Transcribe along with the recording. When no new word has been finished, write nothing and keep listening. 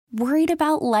Worried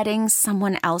about letting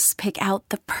someone else pick out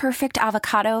the perfect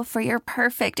avocado for your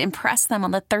perfect impress them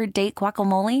on the third date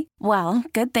guacamole? Well,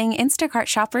 good thing Instacart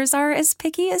shoppers are as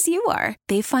picky as you are.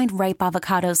 They find ripe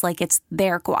avocados like it's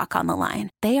their guac on the line.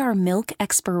 They are milk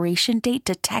expiration date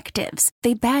detectives.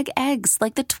 They bag eggs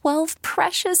like the 12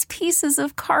 precious pieces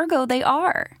of cargo they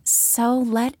are. So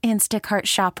let Instacart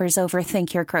shoppers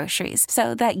overthink your groceries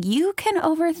so that you can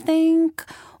overthink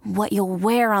what you'll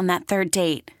wear on that third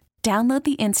date. Download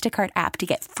the Instacart app to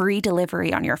get free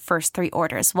delivery on your first 3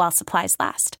 orders while supplies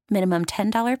last. Minimum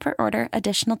 $10 per order.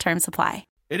 Additional terms apply.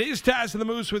 It is Taz and the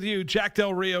Moose with you. Jack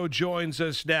Del Rio joins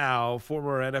us now,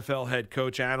 former NFL head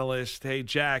coach, analyst. Hey,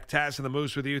 Jack, Taz and the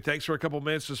Moose with you. Thanks for a couple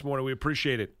minutes this morning. We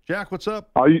appreciate it. Jack, what's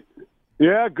up?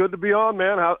 Yeah, good to be on,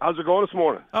 man. How's it going this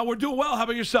morning? We're doing well. How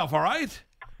about yourself, all right?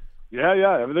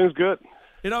 Yeah, everything's good.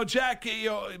 You know, Jack,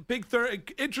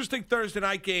 interesting Thursday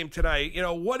night game tonight. You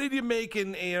know, what did you make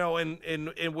in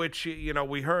which,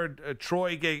 we heard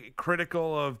Troy get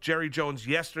critical of Jerry Jones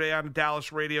yesterday on a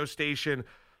Dallas radio station.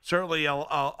 Certainly a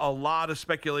lot of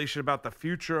speculation about the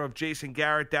future of Jason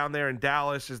Garrett down there in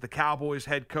Dallas as the Cowboys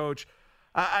head coach.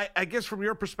 I guess from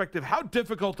your perspective, how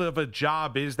difficult of a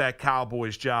job is that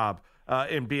Cowboys job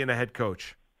in being a head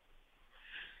coach?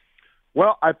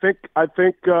 Well, I think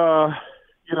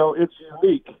it's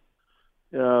unique,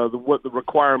 what the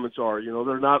requirements are. There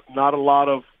are not a lot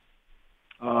of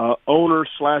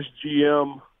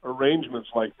owner/GM arrangements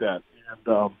like that.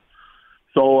 And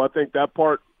so I think that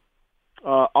part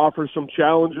offers some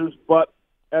challenges. But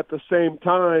at the same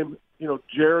time,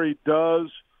 Jerry does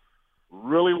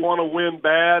really want to win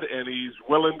bad, and he's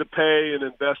willing to pay and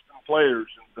invest in players.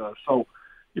 And so,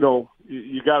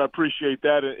 you got to appreciate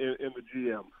that in the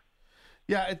GM.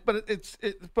 Yeah, but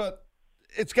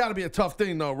it's got to be a tough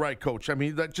thing, though, right, Coach? I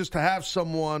mean, just to have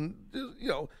someone,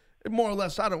 more or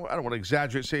less, I don't want to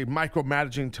exaggerate, say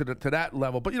micromanaging to that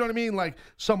level, but you know what I mean? Like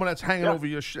someone that's hanging over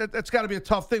your that's got to be a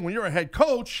tough thing. When you're a head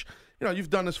coach, you've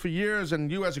done this for years,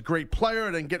 and you as a great player,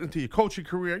 and then get into your coaching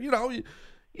career,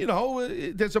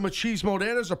 there's a machismo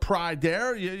there, there's a pride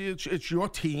there. It's your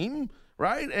team,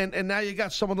 right? And now you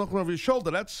got someone looking over your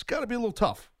shoulder. That's got to be a little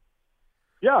tough.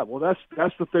 Yeah, well,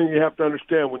 that's the thing you have to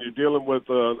understand when you're dealing with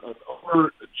an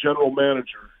owner general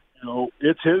manager.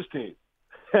 It's his team.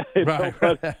 Right.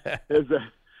 As the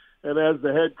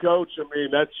head coach, I mean,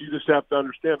 you just have to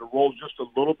understand the role's just a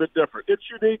little bit different. It's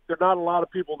unique. There are not a lot of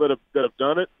people that have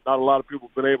done it. Not a lot of people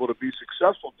have been able to be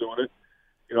successful doing it.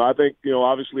 I think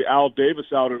obviously Al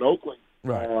Davis out in Oakland.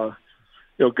 Right.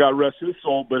 God rest his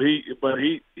soul, but he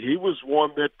was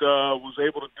one that was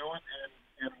able to do it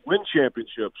and win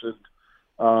championships.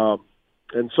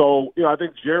 And so, I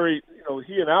think Jerry,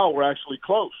 he and Al were actually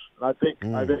close. And I think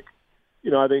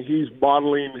he's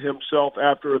modeling himself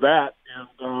after that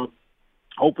and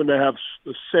hoping to have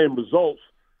the same results.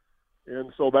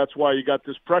 And so that's why you got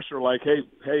this pressure like, hey,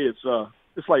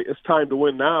 it's time to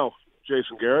win now,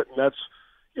 Jason Garrett. And that's,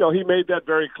 he made that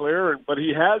very clear, but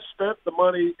he has spent the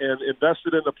money and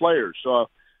invested in the players. So,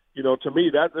 to me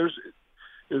that there's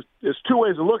two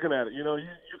ways of looking at it.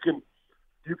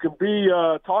 You can be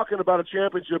talking about a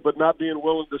championship but not being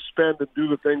willing to spend and do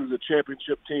the things that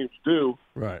championship teams do.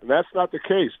 Right. And that's not the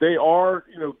case. They are,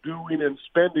 doing and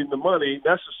spending the money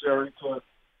necessary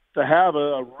to have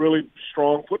a really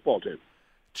strong football team.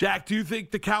 Jack, do you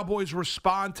think the Cowboys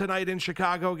respond tonight in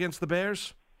Chicago against the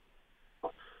Bears?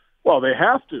 Well, they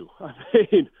have to. I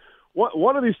mean,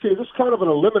 one of these teams, it's kind of an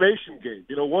elimination game.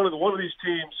 One of these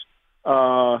teams,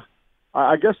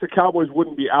 I guess the Cowboys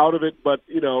wouldn't be out of it, but,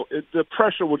 the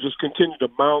pressure will just continue to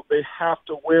mount. They have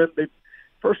to win.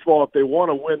 First of all, if they want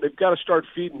to win, they've got to start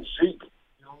feeding Zeke.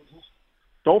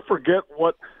 Don't forget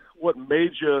what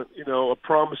made you, a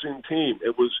promising team.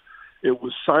 It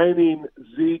was signing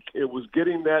Zeke. It was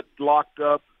getting that locked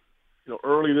up,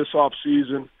 early this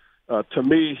offseason. To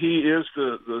me, he is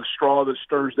the straw that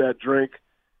stirs that drink.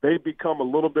 They've become a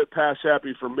little bit pass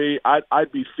happy for me.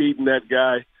 I'd be feeding that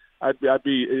guy.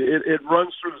 It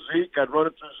runs through Zeke. I'd run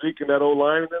it through Zeke in that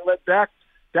O-line, and then let Dak.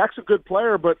 Dak's a good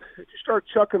player, but if you start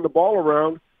chucking the ball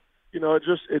around, it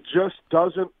just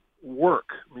doesn't work.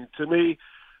 I mean, to me,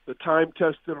 the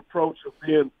time-tested approach of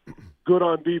being good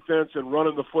on defense and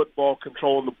running the football,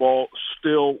 controlling the ball,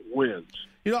 still wins.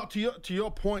 To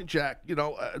your point, Jack,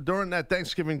 during that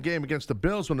Thanksgiving game against the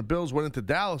Bills, when the Bills went into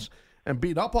Dallas and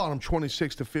beat up on them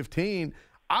 26-15,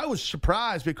 I was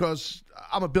surprised because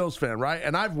I'm a Bills fan, right?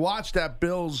 And I've watched that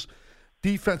Bills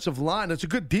defensive line. It's a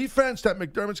good defense that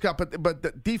McDermott's got, but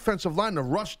the defensive line, the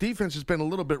rush defense has been a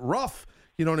little bit rough.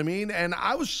 You know what I mean? And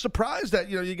I was surprised that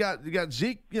you got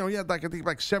Zeke. He had I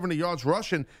think 70 yards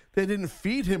rushing. They didn't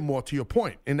feed him more. To your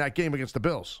point, in that game against the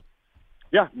Bills.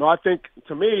 Yeah, no, I think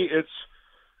to me it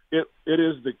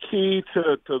is the key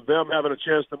to them having a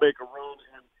chance to make a run.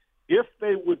 And if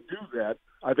they would do that,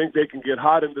 I think they can get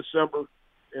hot in December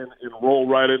and roll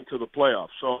right into the playoffs.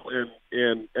 So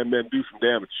and then do some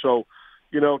damage. So,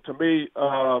 to me,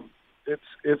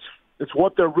 it's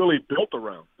what they're really built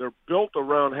around. They're built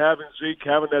around having Zeke,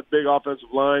 having that big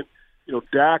offensive line.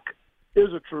 Dak is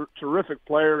a terrific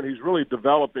player, and he's really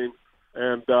developing.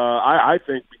 And I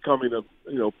think becoming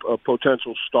a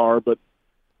potential star, but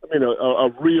I mean a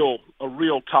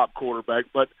real top quarterback.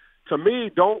 But to me,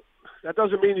 that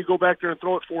doesn't mean you go back there and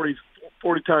throw it 40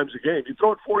 times a game. You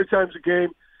throw it 40 times a game,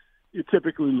 you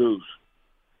typically lose.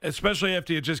 Especially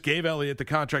after you just gave Elliott the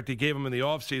contract he gave him in the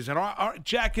offseason.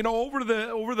 Jack, over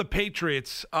the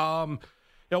Patriots,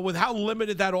 with how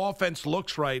limited that offense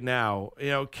looks right now,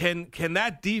 can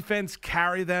that defense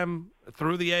carry them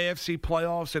through the AFC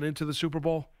playoffs and into the Super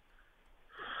Bowl?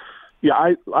 Yeah,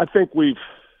 I think we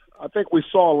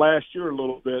saw last year a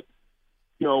little bit,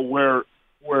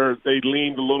 where they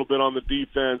leaned a little bit on the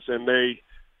defense and they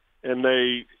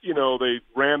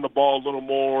ran the ball a little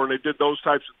more and they did those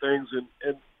types of things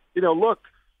and look,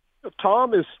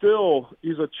 Tom is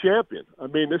he's a champion. I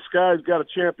mean, this guy's got a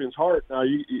champion's heart. Now,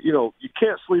 you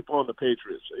can't sleep on the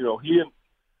Patriots. He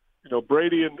and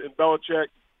Brady and Belichick,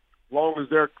 as long as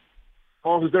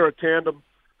they're a tandem,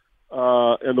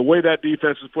 and the way that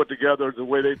defense is put together, the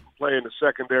way they play in the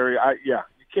secondary, you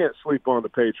can't sleep on the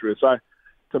Patriots.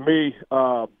 To me,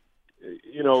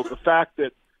 the fact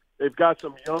that they've got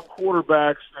some young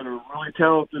quarterbacks that are really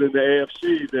talented in the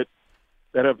AFC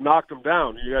that have knocked them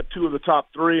down. You got two of the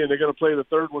top three, and they're going to play the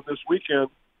third one this weekend.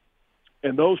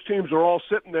 And those teams are all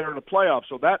sitting there in the playoffs,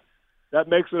 so that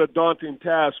makes it a daunting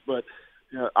task. But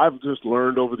I've just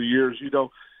learned over the years,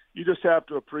 you just have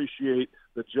to appreciate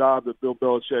the job that Bill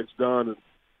Belichick's done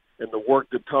and the work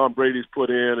that Tom Brady's put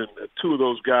in, and two of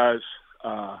those guys,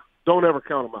 don't ever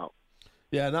count them out.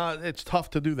 Yeah, no, it's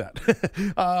tough to do that.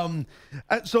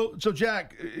 So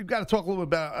Jack, you've got to talk a little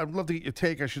bit about, I'd love to get your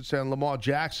take, I should say, on Lamar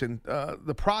Jackson.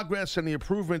 The progress and the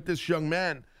improvement this young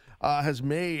man has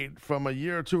made from a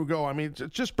year or two ago. I mean,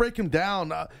 just break him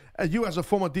down. You as a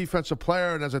former defensive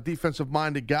player and as a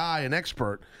defensive-minded guy, an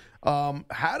expert,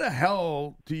 how the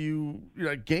hell do you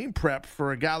game prep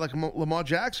for a guy like Lamar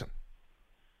Jackson?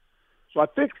 So I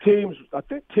think teams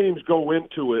go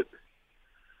into it,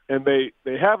 and they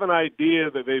have an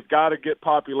idea that they've got to get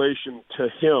population to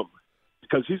him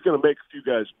because he's going to make a few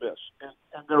guys miss.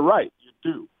 And they're right, you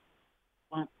do.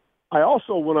 But I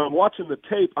also, when I'm watching the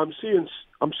tape, I'm seeing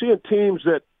teams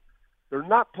that they're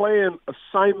not playing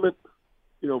assignment,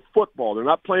 football. They're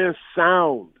not playing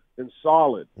sound and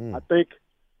solid. I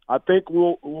think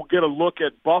we'll get a look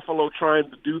at Buffalo trying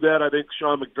to do that. I think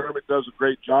Sean McDermott does a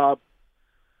great job,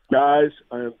 guys,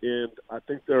 and I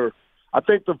think the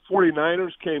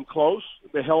 49ers came close.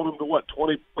 They held them to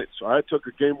 20 points. All right, took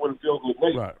a game-winning field goal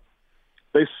late. Right.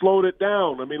 They slowed it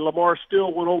down. I mean, Lamar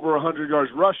still went over 100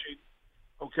 yards rushing,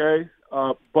 okay,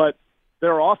 but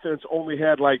their offense only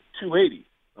had 280.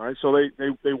 All right, so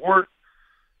they weren't,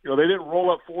 they didn't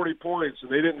roll up 40 points and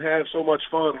they didn't have so much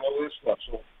fun and all this stuff.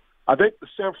 So I think the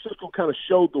San Francisco kind of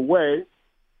showed the way,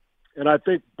 and I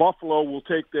think Buffalo will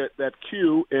take that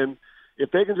cue, and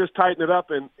if they can just tighten it up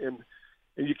and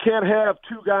you can't have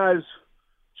two guys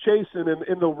chasing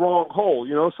in the wrong hole,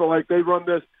 So they run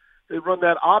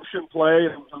that option play,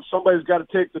 and somebody's got to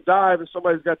take the dive, and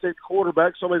somebody's got to take the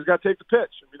quarterback, somebody's got to take the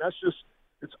pitch. I mean,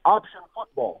 it's option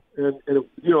football, and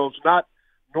it's not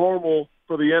normal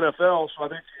for the NFL. So I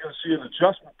think you're going to see an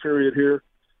adjustment period here,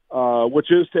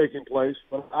 which is taking place.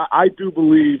 But I do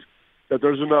believe that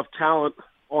there's enough talent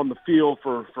on the field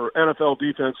for NFL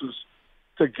defenses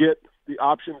to get the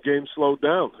option game slowed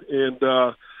down. And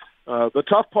the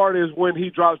tough part is when he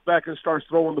drops back and starts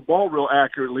throwing the ball real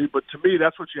accurately. But to me,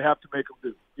 that's what you have to make him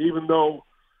do. Even though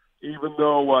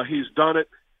he's done it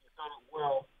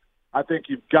well, I think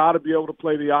you've got to be able to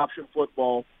play the option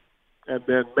football and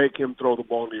then make him throw the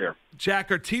ball in the air.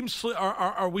 Jack,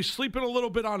 are we sleeping a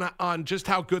little bit on just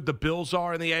how good the Bills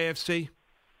are in the AFC?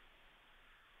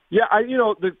 Yeah,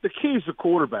 the key is the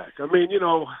quarterback. I mean,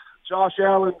 Josh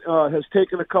Allen has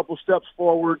taken a couple steps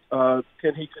forward.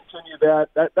 Can he continue that?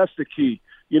 That's the key.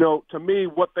 To me,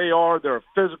 what they are, they're a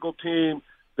physical team.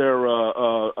 They're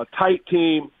a tight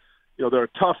team. They're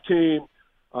a tough team.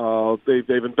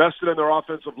 They've invested in their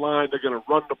offensive line. They're going to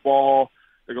run the ball.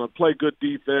 They're going to play good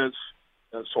defense.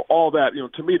 And so all that,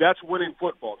 to me, that's winning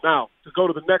football. Now, to go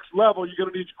to the next level, you're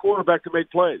going to need your quarterback to make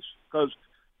plays. Because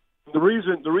the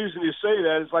reason you say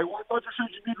that is I thought you said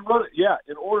you need to run it. Yeah,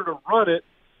 in order to run it,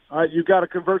 you've got to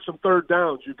convert some third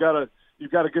downs. You've got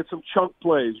to get some chunk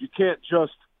plays. You can't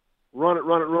just run it,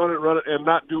 and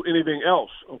not do anything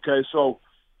else. Okay, so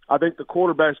I think the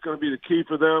quarterback's going to be the key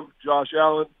for them. Josh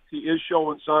Allen, he is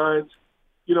showing signs.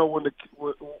 You know, when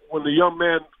the young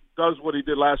man does what he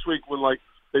did last week, when like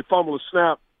they fumble a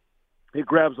snap, he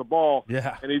grabs the ball,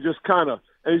 and he just kind of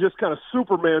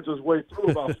Supermans his way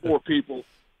through about four people.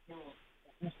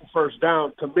 First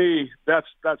down. To me, that's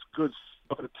good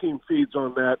stuff. The team feeds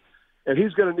on that, and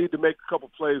he's going to need to make a couple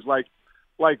plays like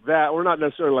that, or not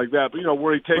necessarily like that, but you know,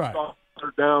 where he takes off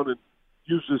third down and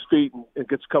uses his feet and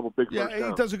gets a couple big first downs.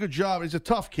 He does a good job. He's a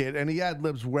tough kid, and he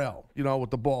ad-libs well, you know,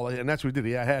 with the ball, and that's what he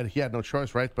did. He had no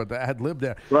choice, right? But the ad-lib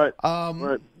there. Right.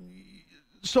 Right.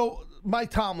 So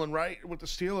Mike Tomlin, right, with the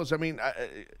Steelers, I mean,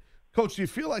 Coach, do you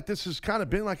feel like this has kind of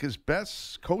been like his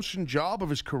best coaching job of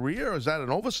his career? Is that an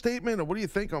overstatement, or what do you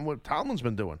think on what Tomlin's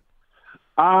been doing?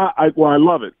 I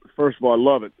love it. First of all, I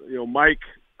love it. You know, Mike,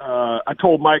 I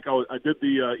told Mike I did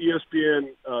the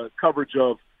ESPN coverage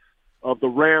of the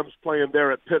Rams playing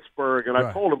there at Pittsburgh, and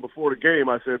I told him before the game,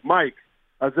 I said, Mike,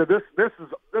 this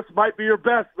might be your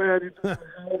best, man. You did a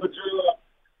hell of a job.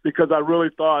 Because I really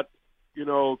thought, you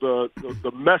know,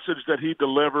 the message that he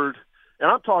delivered, and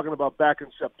I'm talking about back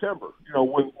in September, you know,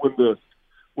 when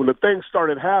the things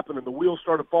started happening, the wheels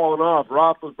started falling off.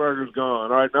 Roethlisberger's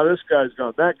gone. All right, now this guy's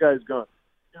gone. That guy's gone.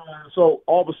 So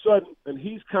all of a sudden, and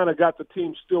he's kind of got the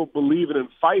team still believing and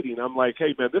fighting. I'm like,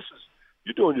 hey, man,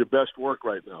 you're doing your best work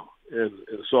right now. And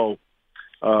so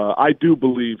I do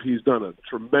believe he's done a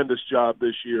tremendous job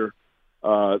this year.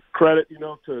 Credit, you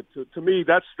know, to me,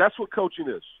 that's what coaching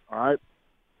is, all right?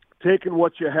 Taking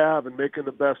what you have and making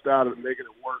the best out of it, making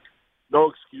it work.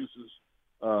 No excuses.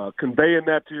 Conveying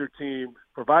that to your team,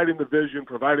 providing the vision,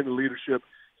 providing the leadership.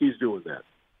 He's doing that.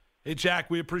 Hey, Jack,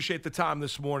 we appreciate the time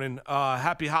this morning.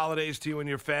 Happy holidays to you and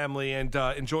your family, and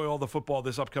enjoy all the football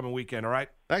this upcoming weekend, all right?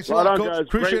 Thanks a lot, Coach. Guys.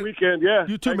 Appreciate Great weekend, yeah.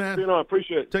 You too, Thanks man. For being on.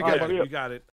 Appreciate it. Take care, buddy. You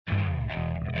got it.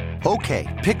 Okay,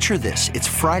 picture this. It's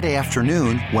Friday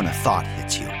afternoon when a thought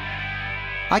hits you.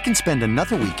 I can spend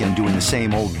another weekend doing the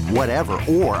same old whatever,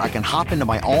 or I can hop into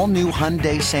my all-new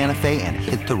Hyundai Santa Fe and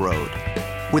hit the road.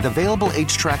 With available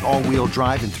H-Track all-wheel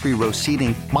drive and 3-row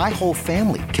seating, my whole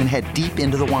family can head deep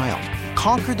into the wild.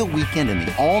 Conquer the weekend in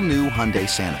the all-new Hyundai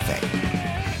Santa Fe.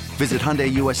 Visit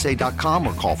HyundaiUSA.com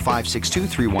or call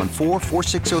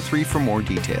 562-314-4603 for more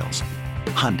details.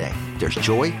 Hyundai, there's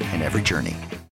joy in every journey.